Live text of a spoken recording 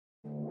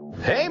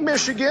Hey,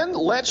 Michigan,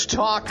 let's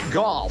talk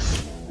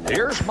golf.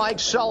 Here's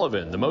Mike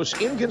Sullivan, the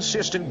most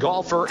inconsistent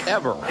golfer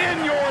ever.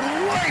 In your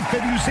life,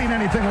 have you seen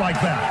anything like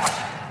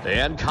that?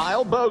 And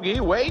Kyle Bogey.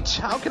 Wait,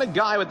 how can a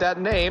guy with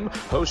that name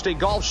host a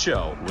golf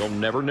show? We'll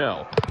never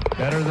know.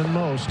 Better than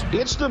most.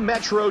 It's the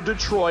Metro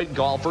Detroit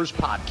Golfers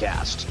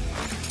Podcast.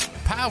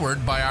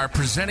 Powered by our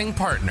presenting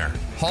partner,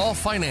 Hall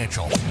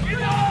Financial.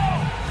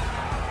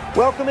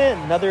 Welcome in.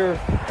 Another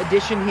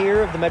edition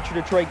here of the Metro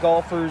Detroit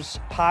Golfers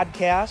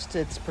Podcast.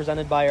 It's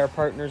presented by our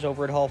partners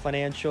over at Hall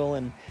Financial,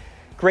 and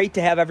great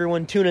to have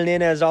everyone tuning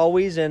in as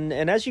always. And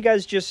as you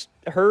guys just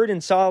heard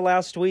and saw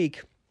last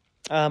week,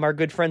 our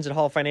good friends at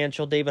Hall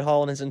Financial, David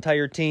Hall and his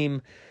entire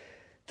team,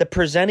 the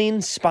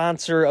presenting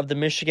sponsor of the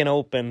Michigan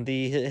Open,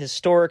 the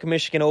historic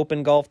Michigan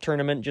Open golf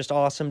tournament, just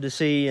awesome to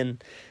see.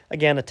 And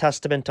again, a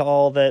testament to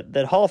all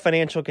that Hall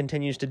Financial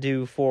continues to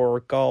do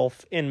for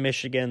golf in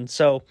Michigan.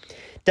 So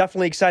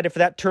definitely excited for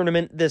that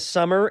tournament this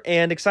summer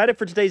and excited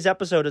for today's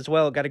episode as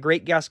well. Got a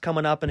great guest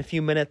coming up in a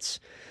few minutes.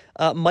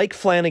 Mike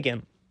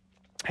Flanagan.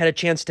 Had a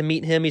chance to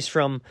meet him. He's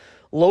from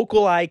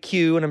Local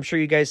IQ, and I'm sure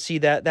you guys see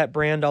that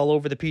brand all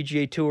over the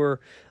PGA Tour.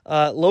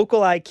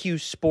 Local IQ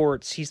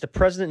Sports. He's the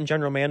president and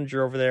general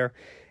manager over there,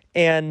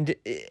 and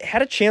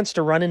had a chance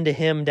to run into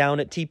him down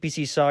at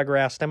TPC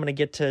Sawgrass. I'm going to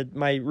get to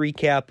my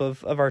recap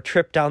of our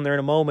trip down there in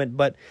a moment,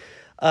 but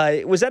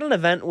it was at an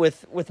event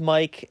with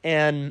Mike,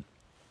 and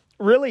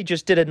really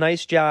just did a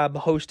nice job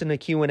hosting a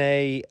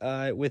Q&A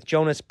with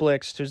Jonas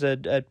Blixt, who's a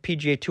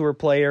PGA Tour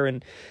player,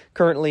 and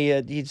currently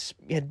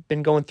had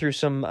been going through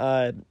some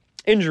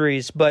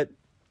injuries, but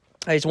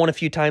he's won a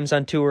few times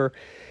on tour,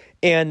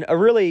 and a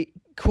really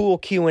cool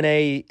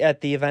Q&A at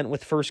the event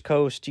with First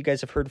Coast. You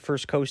guys have heard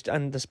First Coast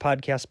on this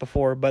podcast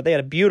before, but they had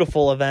a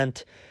beautiful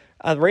event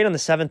right on the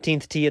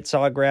 17th tee at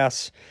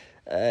Sawgrass.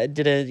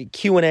 Did a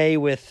Q&A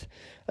with,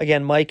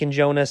 again, Mike and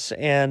Jonas,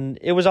 and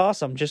it was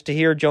awesome just to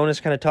hear Jonas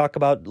kind of talk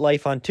about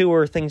life on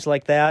tour, things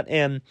like that.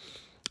 And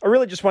I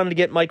really just wanted to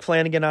get Mike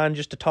Flanagan on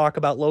just to talk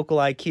about Local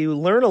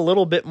IQ, learn a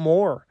little bit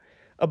more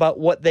about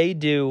what they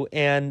do.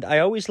 And I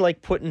always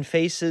like putting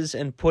faces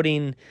and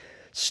putting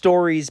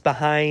stories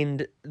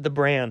behind the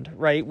brand,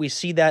 right? We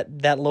see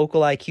that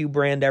Local IQ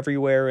brand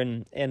everywhere,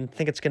 and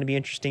think it's going to be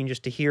interesting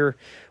just to hear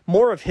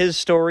more of his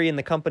story and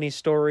the company's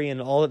story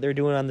and all that they're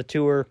doing on the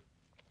tour.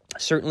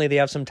 Certainly they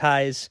have some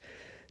ties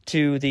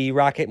to the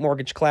Rocket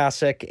Mortgage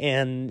Classic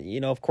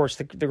and, of course,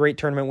 the great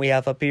tournament we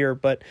have up here.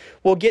 But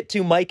we'll get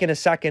to Mike in a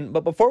second.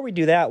 But before we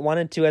do that,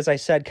 wanted to, as I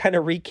said, kind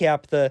of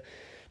recap the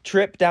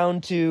trip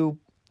down to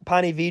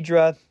Ponte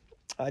Vedra,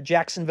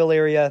 Jacksonville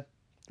area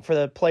for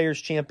the Players'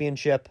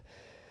 Championship.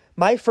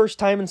 My first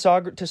time to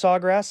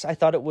Sawgrass, I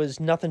thought it was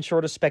nothing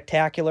short of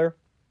spectacular.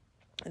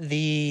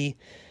 The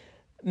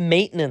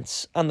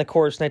maintenance on the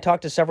course, and I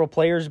talked to several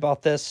players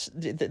about this,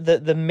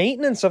 the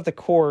maintenance of the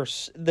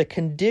course, the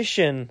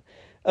condition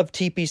of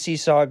TPC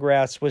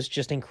Sawgrass was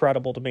just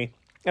incredible to me.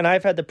 And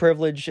I've had the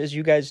privilege, as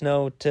you guys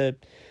know, to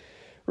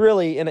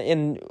really,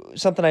 in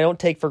something I don't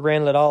take for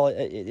granted at all,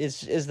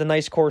 is the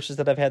nice courses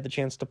that I've had the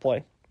chance to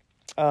play.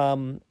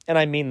 And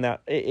I mean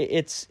that.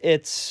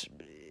 It's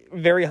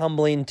very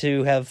humbling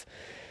to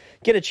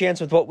get a chance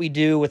with what we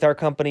do with our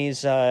companies,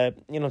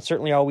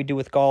 certainly all we do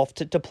with golf,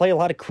 to play a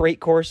lot of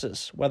great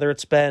courses, whether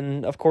it's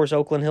been, of course,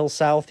 Oakland Hills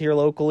South here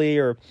locally,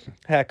 or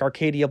heck,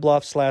 Arcadia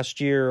Bluffs last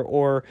year,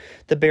 or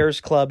the Bears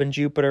Club in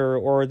Jupiter,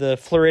 or the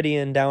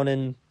Floridian down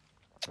in,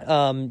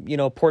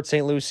 Port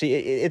St. Lucie.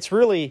 It's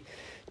really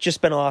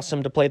just been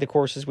awesome to play the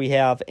courses we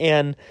have.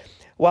 And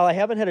while I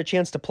haven't had a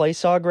chance to play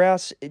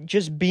Sawgrass,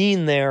 just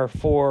being there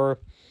for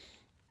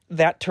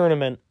that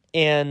tournament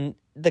and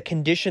the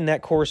condition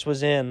that course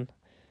was in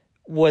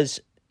was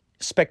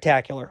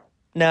spectacular.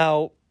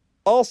 Now,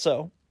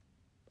 also,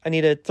 I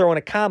need to throw in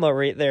a comma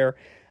right there.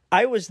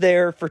 I was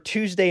there for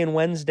Tuesday and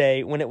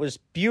Wednesday when it was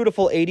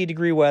beautiful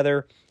 80-degree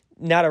weather,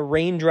 not a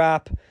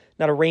raindrop,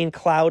 not a rain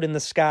cloud in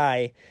the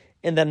sky.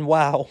 And then,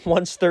 wow,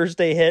 once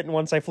Thursday hit and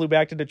once I flew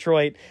back to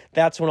Detroit,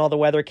 that's when all the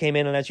weather came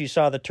in. And as you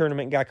saw, the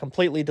tournament got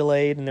completely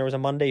delayed and there was a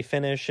Monday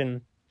finish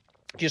and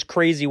just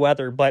crazy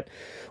weather. But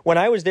when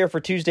I was there for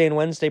Tuesday and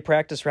Wednesday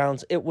practice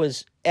rounds, it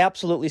was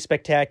absolutely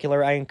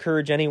spectacular. I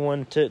encourage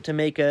anyone to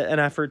make an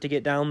effort to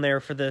get down there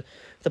for the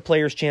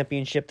Players'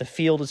 Championship. The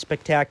field is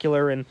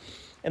spectacular, and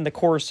the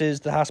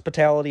courses, the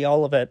hospitality,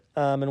 all of it.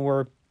 And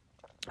we're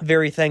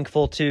very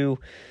thankful for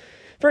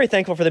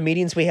the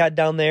meetings we had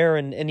down there,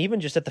 and even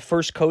just at the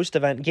First Coast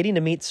event, getting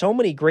to meet so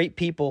many great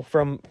people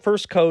from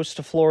First Coast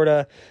to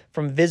Florida,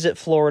 from Visit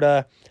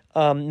Florida.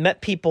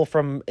 Met people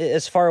from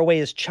as far away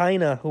as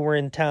China who were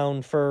in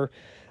town for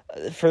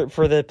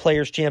the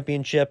Players'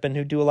 Championship and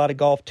who do a lot of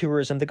golf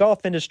tourism. The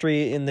golf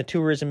industry and the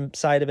tourism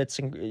side of it's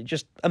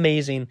just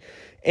amazing.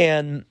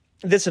 And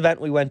this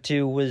event we went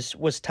to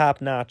was top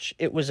notch.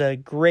 It was a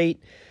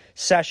great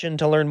session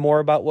to learn more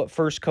about what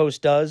First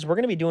Coast does. We're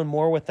going to be doing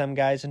more with them,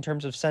 guys, in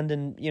terms of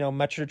sending,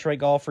 Metro Detroit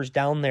golfers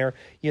down there.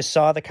 You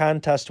saw the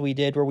contest we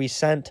did where we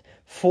sent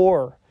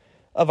 4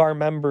 of our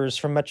members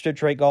from Metro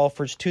Detroit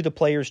golfers to the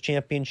Players'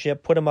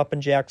 Championship, put them up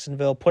in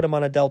Jacksonville, put them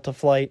on a Delta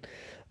flight.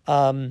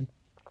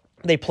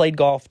 They played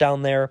golf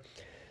down there.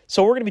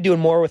 So we're going to be doing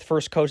more with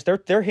First Coast.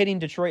 They're hitting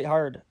Detroit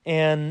hard.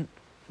 And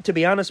to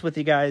be honest with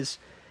you guys,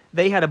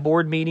 they had a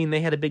board meeting.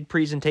 They had a big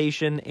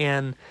presentation.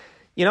 And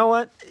you know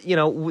what?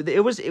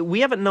 We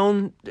haven't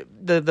known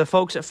the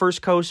folks at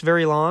First Coast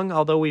very long,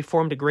 although we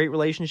formed a great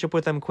relationship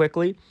with them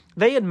quickly.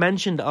 They had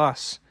mentioned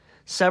us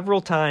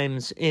several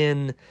times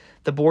in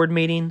the board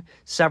meeting,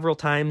 several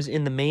times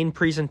in the main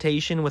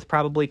presentation with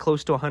probably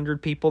close to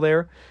 100 people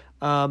there.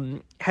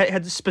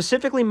 Had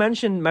specifically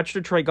mentioned Metro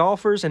Detroit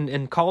golfers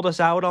and called us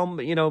out on,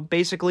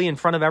 basically in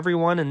front of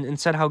everyone and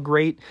said how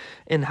great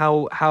and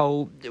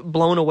how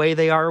blown away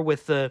they are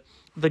with the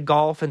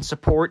golf and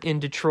support in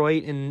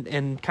Detroit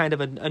and kind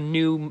of a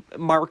new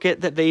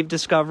market that they've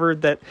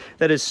discovered that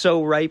is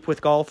so ripe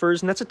with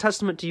golfers. And that's a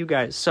testament to you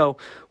guys. So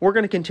we're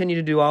going to continue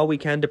to do all we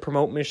can to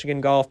promote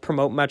Michigan golf,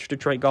 promote Metro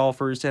Detroit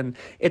golfers. And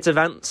it's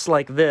events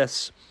like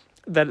this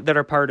that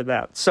are part of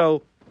that.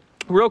 So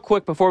real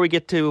quick, before we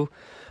get to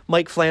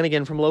Mike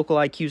Flanagan from Local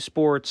IQ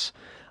Sports,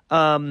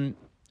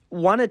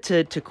 wanted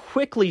to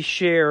quickly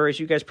share, as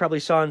you guys probably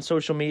saw on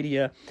social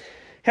media,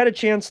 had a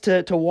chance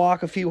to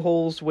walk a few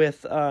holes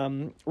with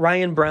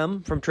Ryan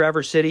Brem from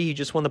Traverse City. He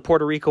just won the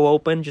Puerto Rico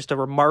Open, just a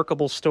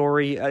remarkable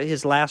story.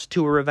 His last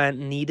tour event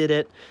needed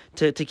it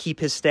to keep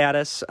his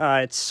status.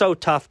 It's so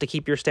tough to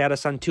keep your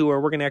status on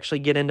tour. We're going to actually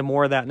get into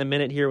more of that in a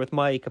minute here with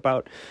Mike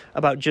about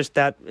just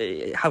that,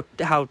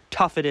 how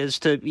tough it is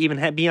to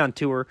even be on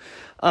tour.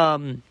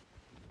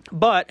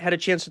 But had a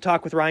chance to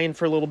talk with Ryan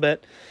for a little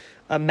bit.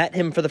 Met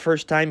him for the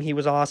first time. He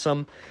was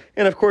awesome.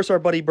 And, of course, our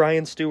buddy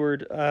Brian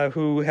Stewart,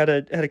 who had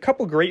a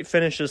couple great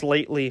finishes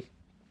lately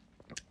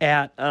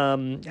had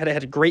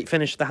a great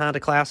finish at the Honda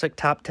Classic,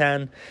 top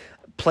 10.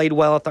 Played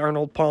well at the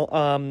Arnold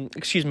Palmer,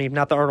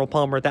 not the Arnold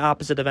Palmer, the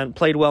opposite event.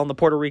 Played well in the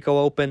Puerto Rico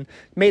Open.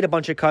 Made a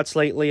bunch of cuts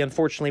lately.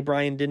 Unfortunately,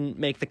 Brian didn't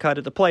make the cut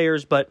at the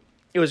Players, but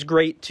it was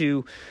great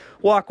to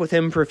walk with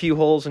him for a few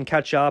holes and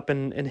catch up.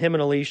 And him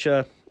and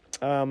Alicia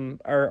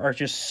are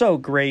just so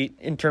great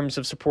in terms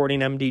of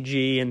supporting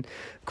MDG. And,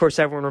 of course,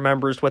 everyone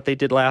remembers what they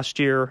did last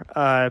year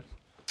at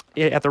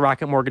the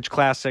Rocket Mortgage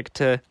Classic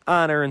to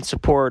honor and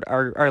support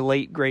our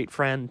late great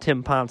friend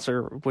Tim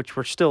Ponser, which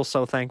we're still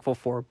so thankful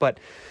for. But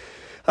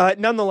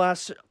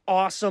nonetheless,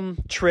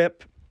 awesome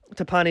trip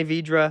to Ponte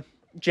Vedra.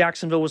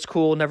 Jacksonville was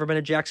cool. Never been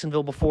to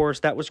Jacksonville before,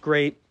 so that was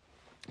great.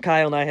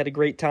 Kyle and I had a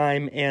great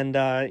time, and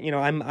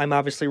I'm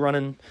obviously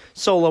running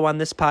solo on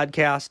this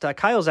podcast.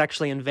 Kyle's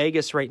actually in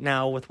Vegas right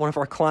now with one of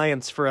our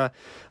clients for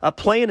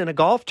playing in a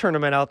golf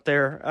tournament out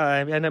there,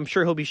 and I'm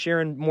sure he'll be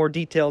sharing more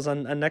details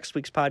on next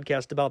week's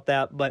podcast about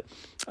that, but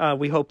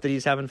we hope that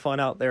he's having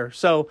fun out there.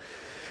 So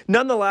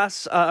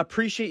nonetheless,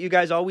 appreciate you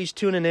guys always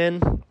tuning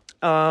in.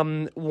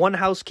 One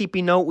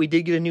housekeeping note, we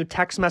did get a new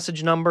text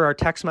message number. Our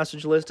text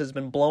message list has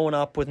been blowing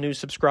up with new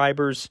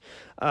subscribers.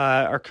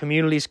 Our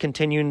community's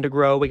continuing to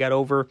grow. We got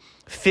over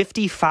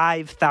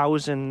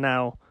 55,000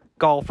 now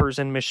golfers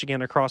in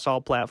Michigan across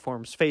all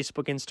platforms: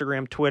 Facebook,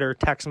 Instagram, Twitter,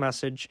 text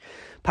message,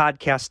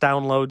 podcast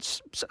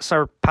downloads,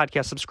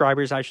 podcast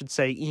subscribers, I should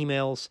say,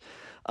 emails.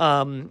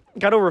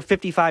 Got over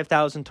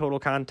 55,000 total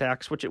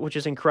contacts, which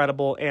is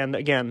incredible. And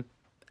again,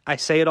 I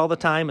say it all the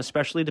time,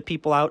 especially to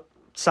people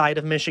outside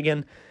of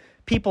Michigan.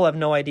 People have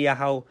no idea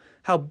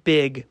how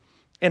big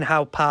and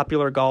how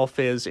popular golf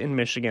is in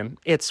Michigan.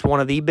 It's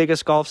one of the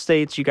biggest golf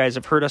states. You guys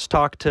have heard us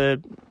talk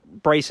to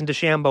Bryson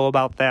DeChambeau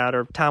about that,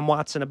 or Tom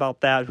Watson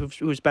about that,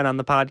 who's been on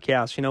the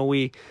podcast.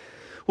 We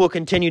will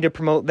continue to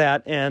promote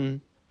that,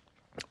 and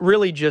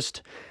really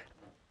just,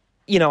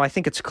 I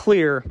think it's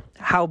clear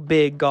how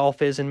big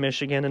golf is in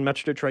Michigan, and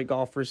Metro Detroit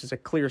golfers is a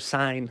clear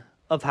sign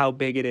of how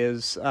big it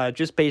is,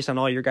 just based on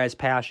all your guys'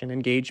 passion,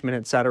 engagement,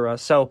 etc.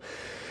 So,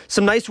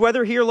 some nice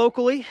weather here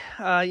locally.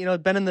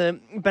 Been in the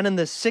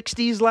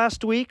 60s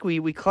last week.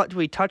 We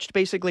touched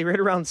basically right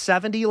around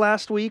 70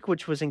 last week,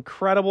 which was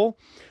incredible.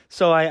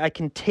 So I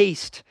can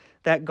taste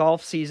that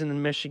golf season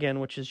in Michigan,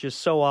 which is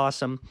just so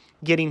awesome.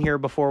 Getting here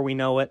before we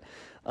know it.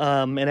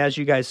 And as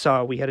you guys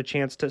saw, we had a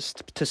chance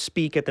to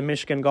speak at the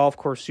Michigan Golf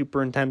Course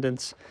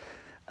Superintendent's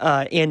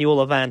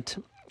annual event.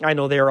 I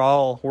know they're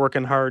all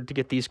working hard to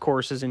get these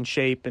courses in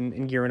shape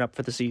and gearing up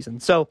for the season.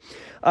 So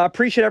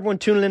appreciate everyone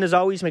tuning in as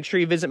always. Make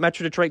sure you visit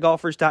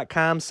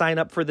MetroDetroitGolfers.com. Sign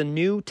up for the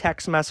new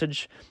text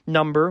message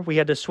number. We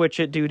had to switch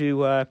it due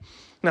to,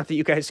 not that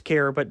you guys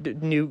care,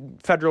 but new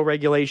federal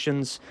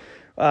regulations.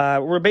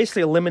 We're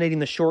basically eliminating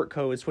the short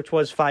codes, which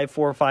was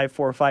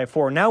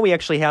 545454. Now we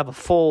actually have a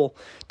full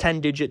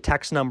 10-digit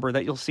text number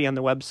that you'll see on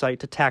the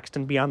website to text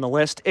and be on the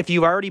list. If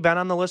you've already been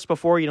on the list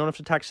before, you don't have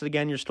to text it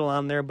again. You're still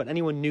on there. But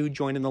anyone new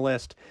joining the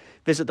list,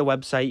 visit the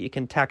website. You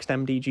can text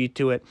MDG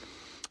to it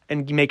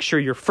and make sure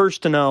you're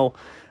first to know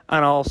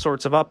on all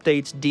sorts of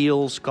updates,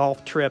 deals,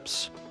 golf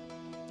trips,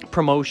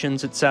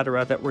 promotions,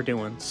 etc. that we're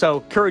doing.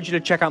 So encourage you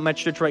to check out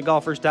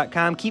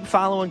MetroDetroitGolfers.com. Keep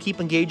following, keep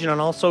engaging on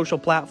all social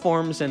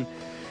platforms. And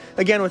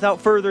again, without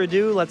further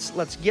ado,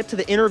 let's get to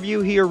the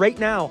interview here right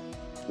now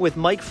with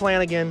Mike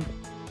Flanagan.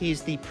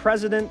 He's the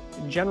president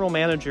and general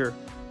manager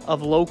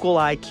of Local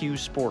IQ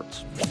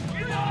Sports.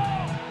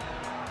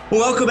 Well,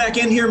 welcome back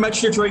in here,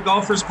 Metro Detroit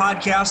Golfers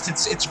Podcast.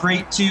 It's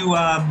great to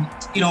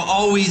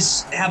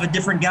always have a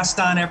different guest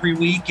on every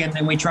week,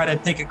 and we try to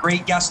pick a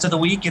great guest of the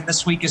week, and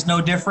this week is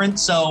no different.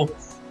 So,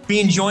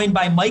 being joined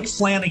by Mike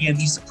Flanagan,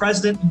 he's the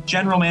president and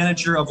general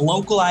manager of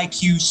Local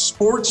IQ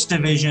Sports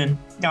Division.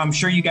 Now, I'm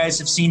sure you guys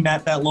have seen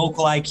that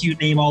Local IQ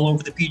name all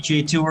over the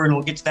PGA Tour, and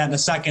we'll get to that in a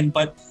second.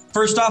 But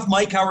first off,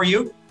 Mike, how are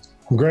you?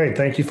 I'm great.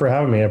 Thank you for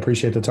having me. I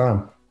appreciate the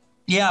time.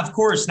 Yeah, of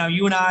course. Now,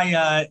 you and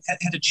I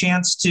had a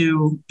chance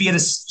to be at a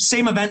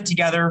same event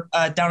together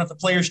down at the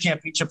Players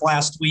Championship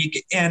last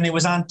week, and it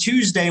was on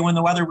Tuesday when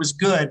the weather was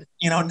good,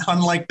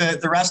 unlike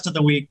the rest of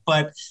the week.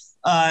 But,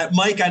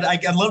 Mike,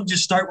 I'd love to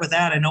just start with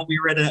that. I know we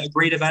were at a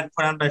great event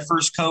put on by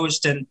First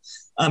Coast and,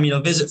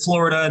 Visit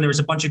Florida, and there was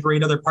a bunch of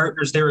great other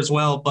partners there as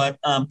well. But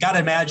got to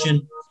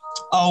imagine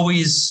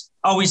always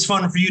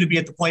fun for you to be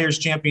at the Players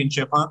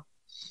Championship, huh?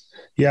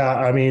 Yeah,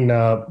 I mean,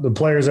 the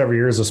Players every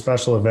year is a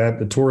special event.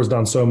 The tour has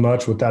done so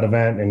much with that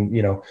event, and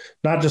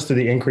not just to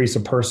the increase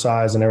of purse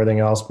size and everything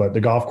else, but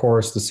the golf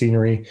course, the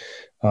scenery,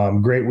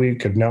 great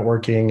week of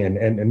networking,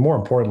 and more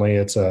importantly,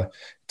 it's a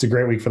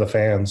great week for the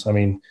fans. I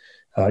mean,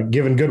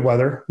 given good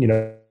weather,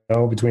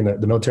 between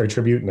the military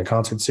tribute and the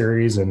concert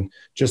series, and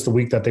just the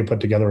week that they put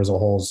together as a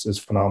whole is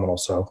phenomenal.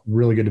 So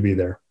really good to be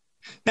there.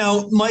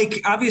 Now,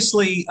 Mike,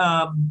 obviously.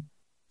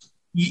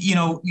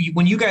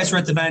 When you guys were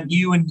at the event,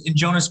 you and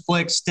Jonas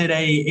Blix did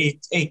a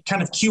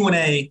kind of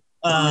Q&A,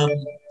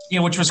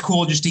 which was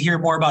cool just to hear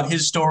more about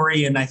his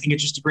story. And I think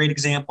it's just a great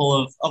example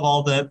of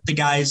all the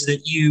guys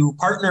that you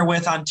partner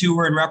with on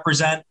tour and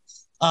represent.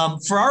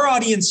 For our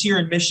audience here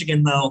in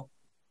Michigan, though,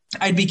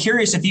 I'd be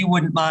curious if you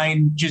wouldn't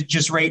mind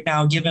just right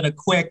now giving a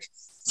quick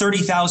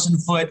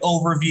 30,000-foot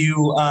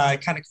overview,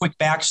 kind of quick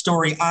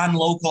backstory on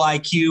Local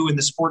IQ and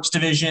the sports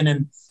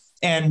division,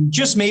 and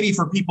just maybe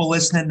for people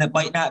listening that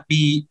might not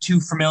be too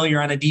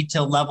familiar on a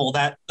detailed level,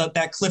 that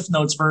Cliff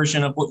Notes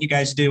version of what you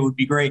guys do would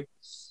be great.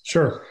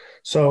 Sure.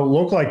 So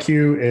Local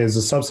IQ is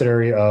a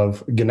subsidiary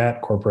of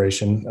Gannett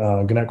Corporation.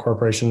 Gannett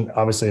Corporation,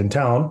 obviously in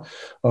town,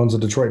 owns the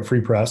Detroit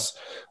Free Press.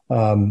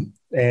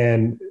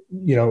 And,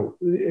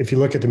 if you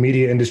look at the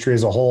media industry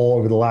as a whole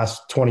over the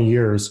last 20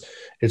 years,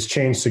 it's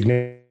changed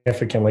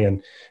significantly.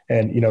 And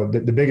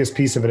the biggest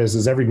piece of it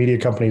is every media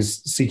company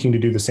is seeking to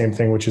do the same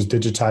thing, which is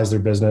digitize their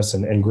business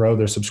and grow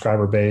their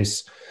subscriber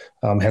base,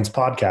 hence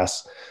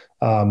podcasts.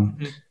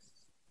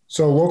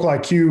 So Local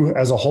IQ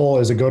as a whole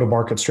is a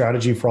go-to-market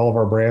strategy for all of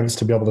our brands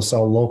to be able to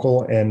sell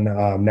local and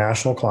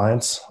national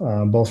clients,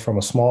 both from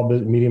a small,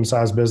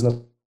 medium-sized business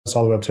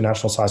all the way up to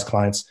national-sized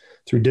clients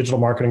through digital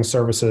marketing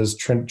services,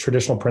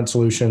 traditional print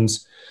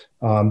solutions,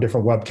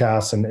 different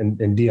webcasts,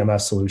 and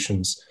DMS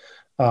solutions.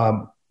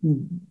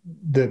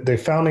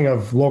 The founding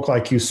of Local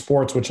IQ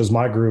Sports, which is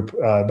my group,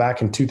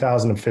 back in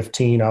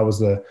 2015, I was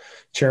the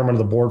chairman of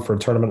the board for a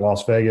tournament in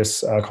Las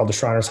Vegas called the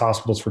Shriners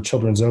Hospitals for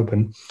Children's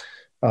Open.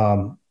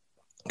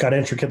 Got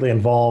intricately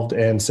involved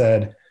and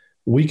said,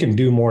 we can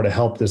do more to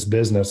help this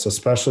business,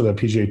 especially the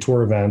PGA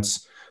Tour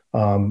events.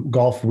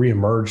 Golf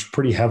reemerged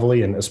pretty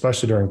heavily, and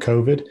especially during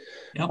COVID.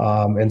 Yep.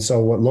 And so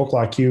what Local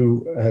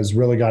IQ has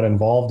really got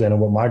involved in,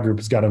 and what my group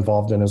has got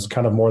involved in, is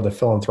kind of more the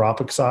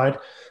philanthropic side.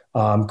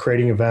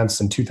 Creating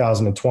events in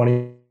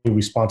 2020,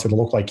 we sponsored the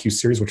Local IQ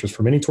series, which was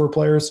for mini tour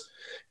players.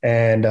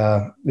 And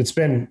it's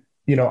been,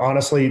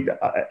 honestly,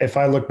 if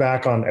I look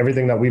back on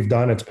everything that we've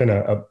done, it's been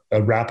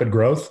a rapid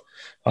growth.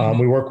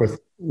 We work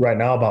with right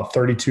now about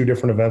 32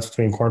 different events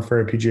between Korn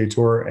Ferry PGA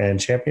Tour and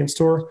Champions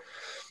Tour.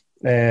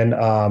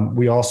 And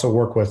we also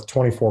work with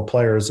 24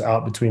 players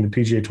out between the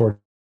PGA Tour,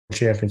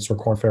 Champions Tour,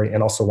 Korn Ferry,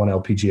 and also one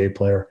LPGA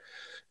player.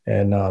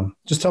 And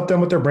just help them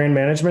with their brand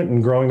management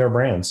and growing their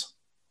brands.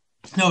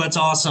 No, that's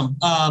awesome.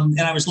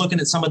 And I was looking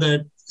at some of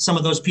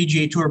those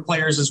PGA Tour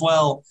players as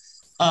well.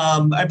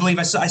 I believe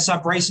I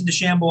saw Bryson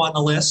DeChambeau on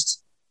the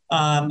list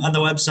on the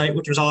website,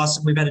 which was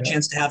awesome. We've had a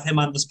chance to have him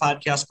on this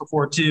podcast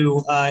before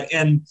too.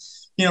 And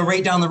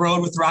right down the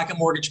road with Rocket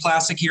Mortgage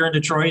Classic here in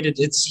Detroit,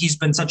 he's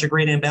been such a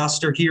great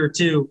ambassador here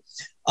too.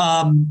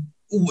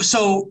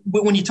 So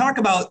when you talk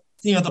about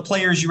the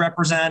players you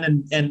represent,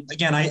 and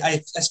again,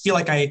 I feel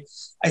like I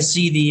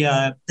see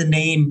the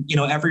name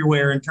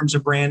everywhere in terms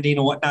of branding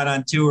and whatnot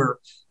on tour.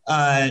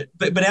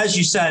 But as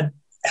you said,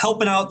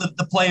 helping out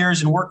the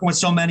players and working with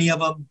so many of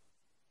them,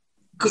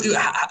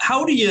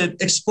 how do you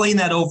explain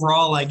that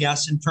overall, I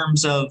guess, in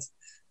terms of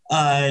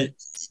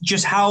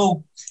just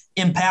how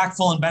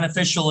impactful and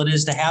beneficial it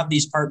is to have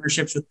these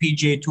partnerships with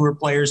PGA Tour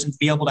players and to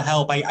be able to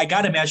help? I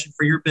got to imagine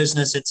for your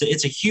business,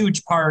 it's a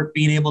huge part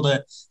being able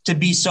to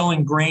be so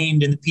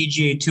ingrained in the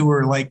PGA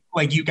Tour like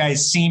you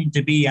guys seem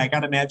to be. I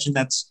got to imagine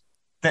that's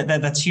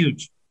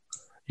huge.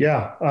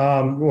 Yeah.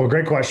 Well,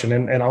 great question.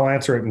 And I'll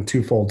answer it in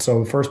twofold.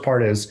 So the first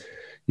part is,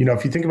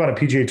 if you think about a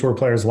PGA Tour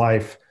player's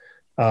life,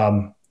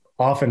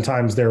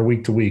 oftentimes they're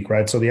week to week,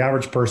 right? So the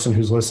average person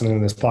who's listening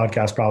to this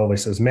podcast probably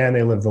says, man,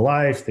 they live the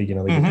life, they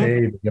get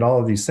paid, they get all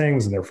of these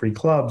things and they're free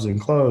clubs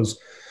and clothes.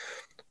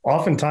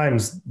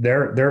 oftentimes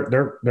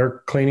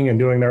they're cleaning and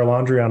doing their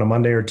laundry on a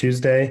Monday or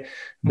Tuesday.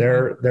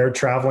 They're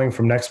traveling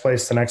from next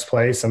place to next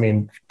place. I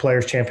mean,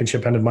 Players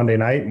Championship ended Monday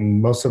night,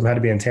 and most of them had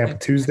to be in Tampa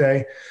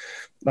Tuesday.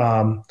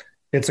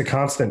 It's a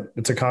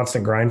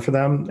constant grind for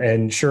them.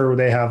 And sure,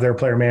 they have their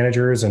player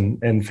managers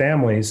and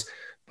families,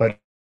 but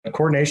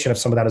coordination of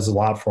some of that is a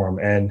lot for them.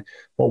 And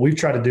what we've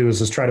tried to do is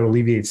just try to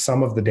alleviate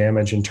some of the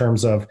damage in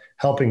terms of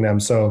helping them.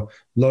 So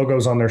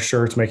logos on their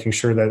shirts, making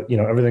sure that,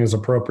 everything is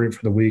appropriate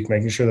for the week,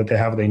 making sure that they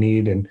have what they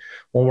need. And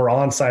when we're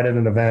on site at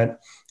an event,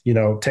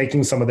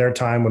 taking some of their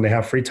time when they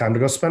have free time to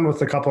go spend with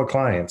a couple of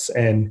clients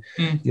and,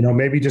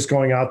 maybe just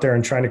going out there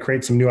and trying to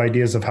create some new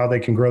ideas of how they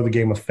can grow the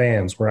game with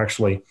fans. We're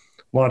actually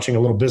launching a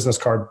little business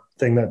card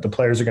thing that the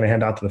players are going to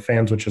hand out to the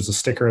fans, which is a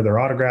sticker of their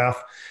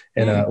autograph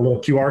and a little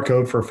QR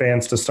code for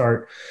fans to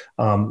start,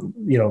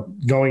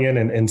 going in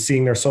and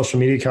seeing their social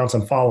media accounts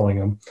and following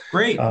them.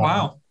 Great.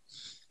 Wow.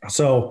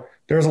 So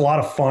there's a lot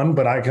of fun,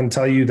 but I can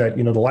tell you that,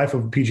 the life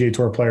of a PGA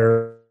Tour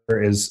player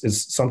is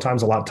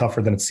sometimes a lot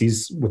tougher than it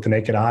sees with the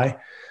naked eye.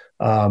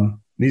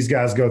 These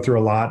guys go through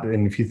a lot.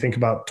 And if you think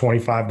about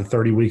 25 to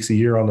 30 weeks a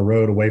year on the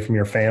road away from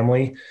your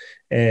family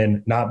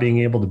and not being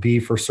able to be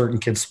for certain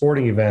kids'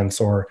 sporting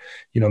events or,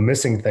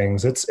 missing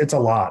things, it's a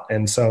lot.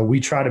 And so we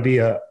try to be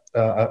a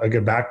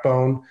good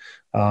backbone,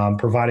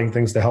 providing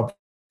things to help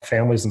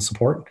families and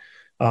support.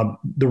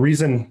 The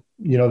reason,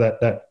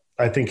 that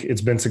I think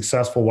it's been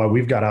successful while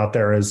we've got out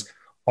there is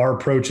our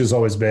approach has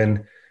always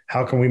been,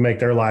 how can we make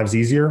their lives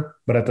easier,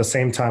 but at the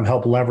same time,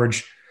 help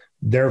leverage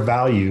their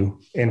value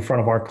in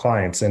front of our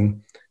clients.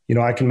 And,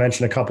 I can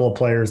mention a couple of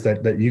players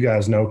that you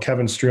guys know.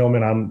 Kevin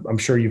Streelman, I'm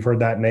sure you've heard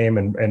that name,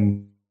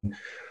 and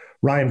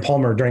Ryan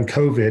Palmer. During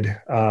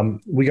COVID,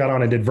 we got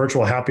on and did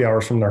virtual happy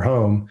hours from their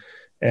home,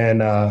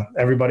 and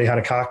everybody had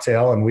a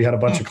cocktail, and we had a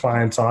bunch of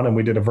clients on, and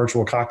we did a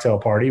virtual cocktail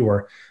party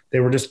where they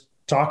were just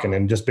talking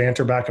and just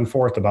banter back and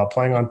forth about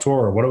playing on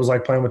tour, what it was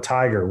like playing with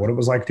Tiger, what it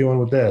was like doing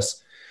with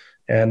this.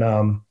 And,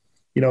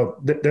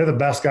 they're the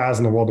best guys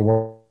in the world to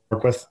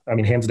work with. I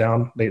mean, hands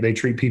down, they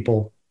treat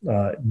people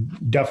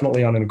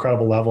definitely on an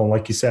incredible level. And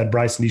like you said,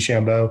 Bryson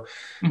DeChambeau,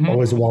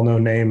 always a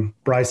well-known name.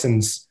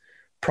 Bryson's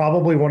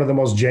probably one of the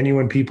most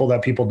genuine people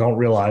that people don't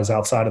realize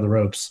outside of the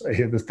ropes.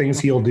 The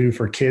things he'll do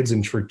for kids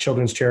and for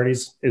children's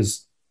charities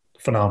is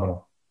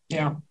phenomenal.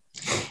 Yeah.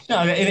 No,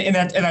 and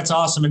that's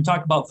awesome. And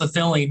talk about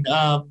fulfilling.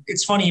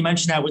 It's funny you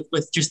mentioned that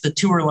with just the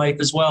tour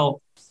life as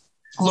well.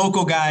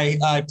 Local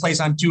guy plays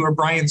on tour.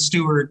 Brian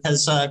Stewart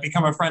has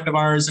become a friend of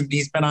ours, and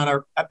he's been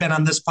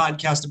on this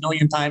podcast a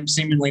million times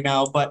seemingly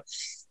now. But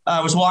I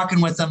was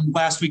walking with him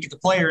last week at the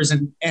Players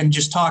and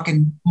just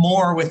talking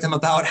more with him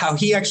about how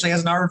he actually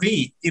has an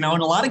RV, and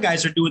a lot of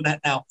guys are doing that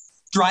now,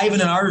 driving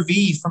an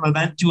RV from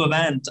event to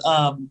event.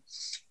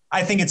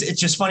 I think it's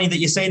just funny that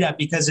you say that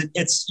because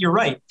you're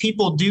right.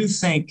 People do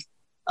think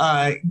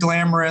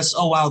glamorous.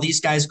 Oh, wow,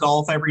 these guys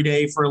golf every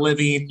day for a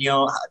living.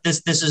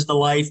 This is the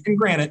life. And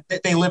granted,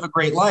 they live a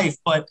great life,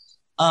 but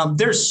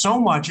there's so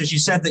much, as you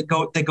said,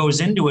 that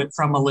goes into it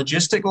from a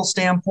logistical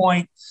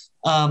standpoint,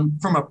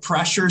 from a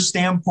pressure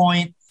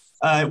standpoint,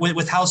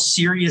 with how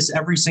serious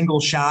every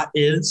single shot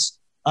is.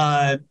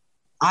 I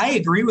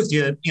agree with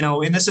you,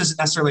 and this isn't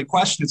necessarily a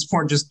question. It's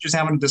more just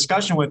having a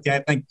discussion with you. I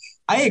think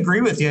I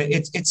agree with you.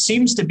 It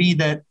seems to be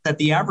that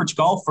the average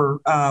golfer,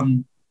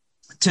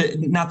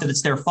 not that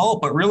it's their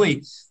fault, but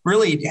really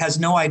has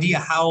no idea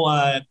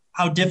how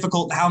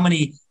difficult, how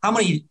many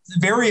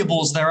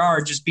variables there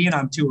are just being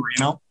on tour,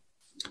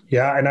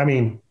 Yeah. And I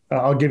mean,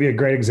 I'll give you a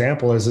great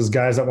example is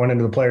guys that went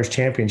into the Players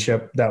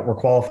Championship that were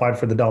qualified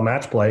for the Dell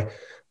Match Play.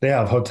 They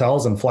have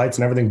hotels and flights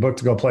and everything booked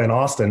to go play in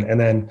Austin. And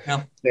then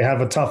they have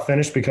a tough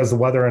finish because the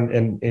weather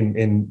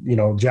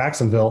in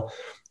Jacksonville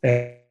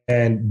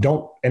and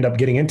don't end up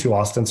getting into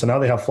Austin. So now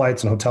they have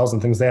flights and hotels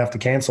and things they have to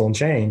cancel and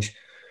change.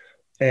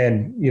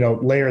 And,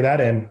 layer that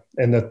in.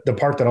 And the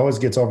part that always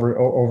gets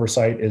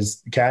oversight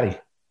is caddy.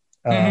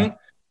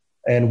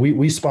 And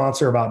we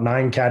sponsor about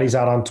 9 caddies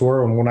out on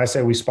tour. And when I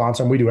say we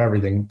sponsor them, we do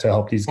everything to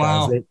help these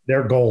guys. Wow.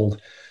 They're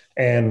gold.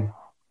 And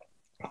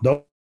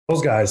those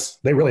guys,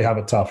 they really have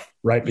it tough,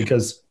 right?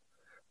 Because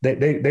they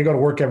go to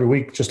work every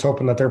week just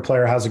hoping that their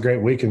player has a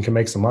great week and can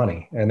make some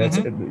money. And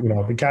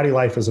the caddy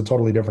life is a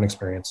totally different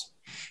experience.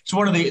 It's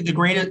one of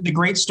the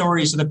great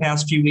stories of the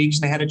past few weeks.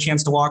 And I had a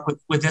chance to walk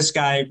with this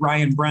guy,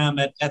 Ryan Brem,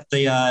 at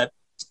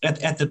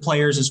the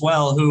Players as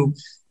well, who,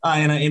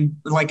 and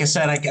like I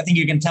said, I think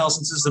you can tell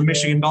since this is a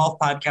Michigan golf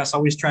podcast, I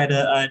always try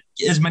to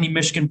as many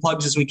Michigan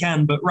plugs as we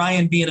can. But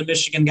Ryan being a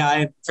Michigan guy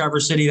in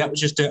Traverse City, that was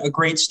just a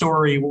great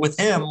story with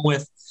him.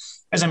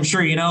 As I'm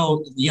sure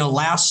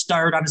last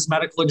start on his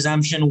medical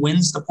exemption,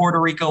 wins the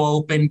Puerto Rico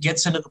Open,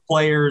 gets into the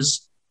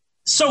Players.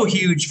 So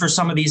huge for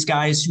some of these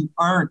guys who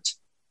aren't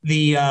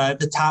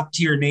the top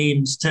tier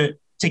names to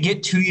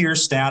get 2-year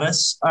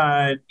status,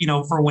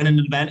 for winning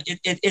an event.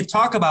 It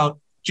talk about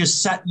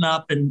just setting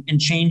up and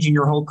changing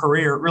your whole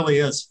career. It really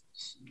is.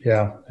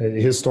 Yeah.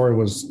 His story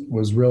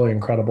was really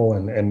incredible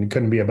and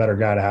couldn't be a better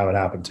guy to have it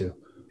happen to.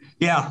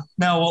 Yeah.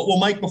 Now, well,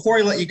 Mike, before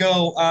I let you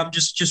go,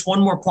 just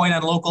one more point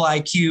on local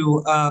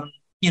IQ.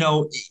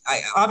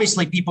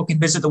 obviously people can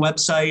visit the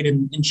website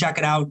and check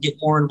it out, get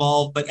more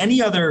involved, but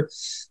any other,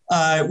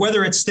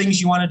 whether it's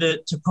things you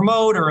wanted to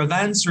promote or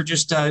events or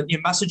just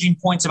messaging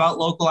points about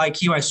Local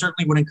IQ, I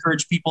certainly would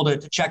encourage people to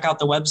check out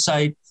the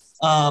website.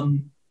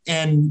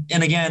 And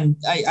again,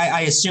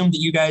 I assume that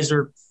you guys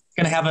are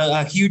going to have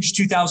a huge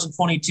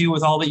 2022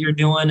 with all that you're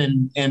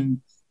doing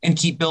and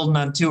keep building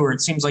on tour.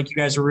 It seems like you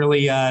guys are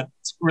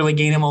really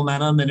gaining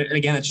momentum. And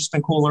again, it's just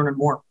been cool learning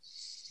more.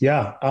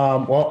 Yeah.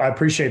 Well, I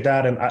appreciate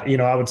that. And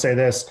I would say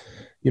this,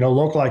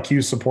 Local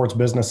IQ supports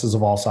businesses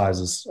of all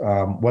sizes,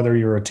 whether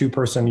you're a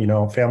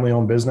 2-person, family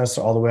owned business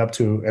all the way up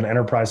to an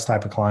enterprise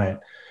type of client.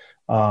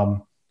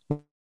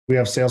 We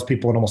have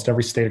salespeople in almost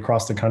every state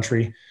across the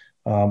country,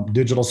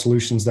 digital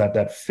solutions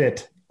that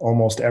fit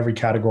almost every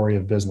category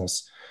of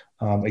business.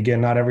 Again,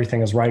 not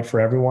everything is right for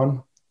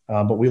everyone,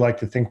 but we like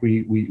to think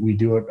we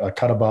do it a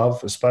cut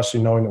above,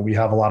 especially knowing that we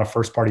have a lot of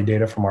first party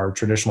data from our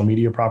traditional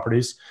media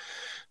properties.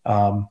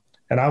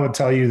 And I would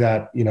tell you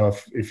that,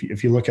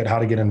 if you look at how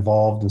to get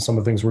involved in some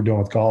of the things we're doing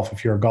with golf,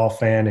 if you're a golf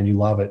fan and you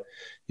love it,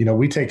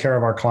 we take care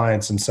of our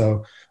clients. And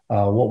so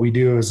what we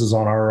do is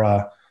on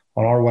our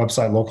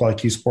website,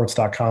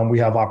 localiqsports.com, we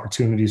have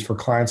opportunities for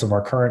clients of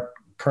our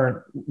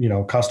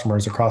current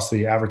customers across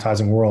the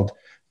advertising world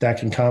that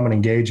can come and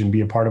engage and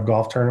be a part of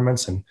golf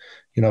tournaments. And,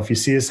 if you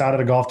see us out at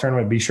a golf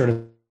tournament, be sure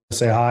to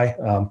say hi.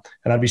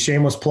 And I'd be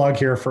shameless plug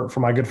here for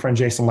my good friend,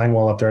 Jason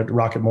Langwell up there at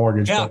Rocket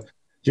Mortgage. Yeah. But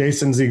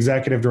Jason's the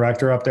executive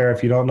director up there.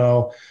 If you don't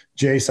know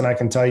Jason, I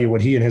can tell you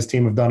what he and his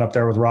team have done up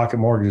there with Rocket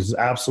Mortgage is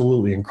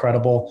absolutely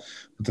incredible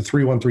with the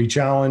 313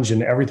 challenge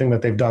and everything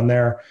that they've done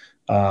there.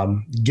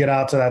 Get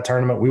out to that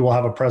tournament. We will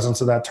have a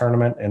presence at that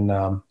tournament.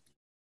 And,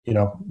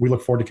 we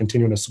look forward to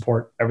continuing to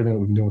support everything that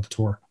we can do with the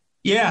tour.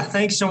 Yeah,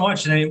 thanks so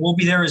much. And we'll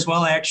be there as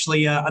well.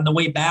 Actually, on the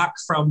way back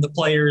from the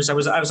Players, I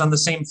was on the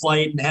same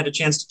flight and had a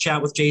chance to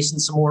chat with Jason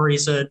some more.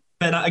 He's been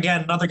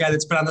another guy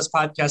that's been on this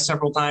podcast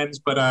several times,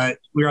 but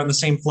we were on the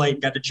same flight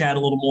and got to chat a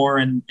little more,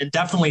 and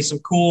definitely some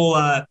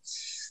cool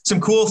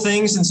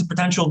things and some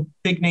potential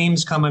big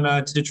names coming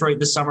to Detroit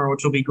this summer,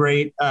 which will be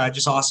great.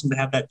 Just awesome to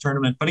have that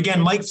tournament. But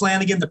again, Mike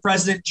Flanagan, the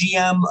president,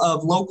 GM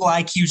of Local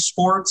IQ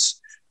Sports.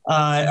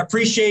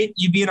 Appreciate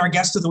you being our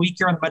guest of the week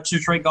here on the Metro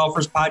Detroit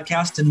Golfers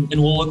podcast, and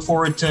we'll look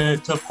forward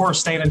to, of course,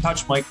 staying in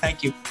touch, Mike.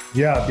 Thank you.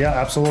 Yeah,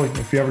 absolutely.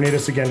 If you ever need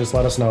us again, just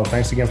let us know.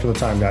 Thanks again for the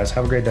time, guys.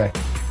 Have a great day.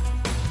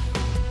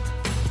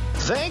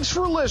 Thanks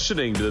for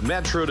listening to the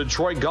Metro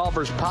Detroit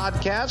Golfers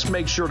podcast.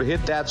 Make sure to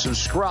hit that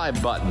subscribe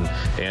button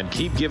and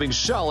keep giving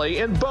Sully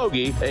and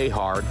Bogey a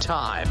hard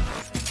time.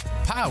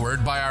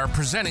 Powered by our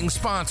presenting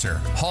sponsor,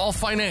 Hall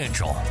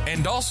Financial,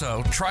 and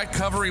also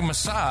Tri-Covery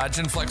Massage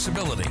and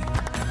Flexibility.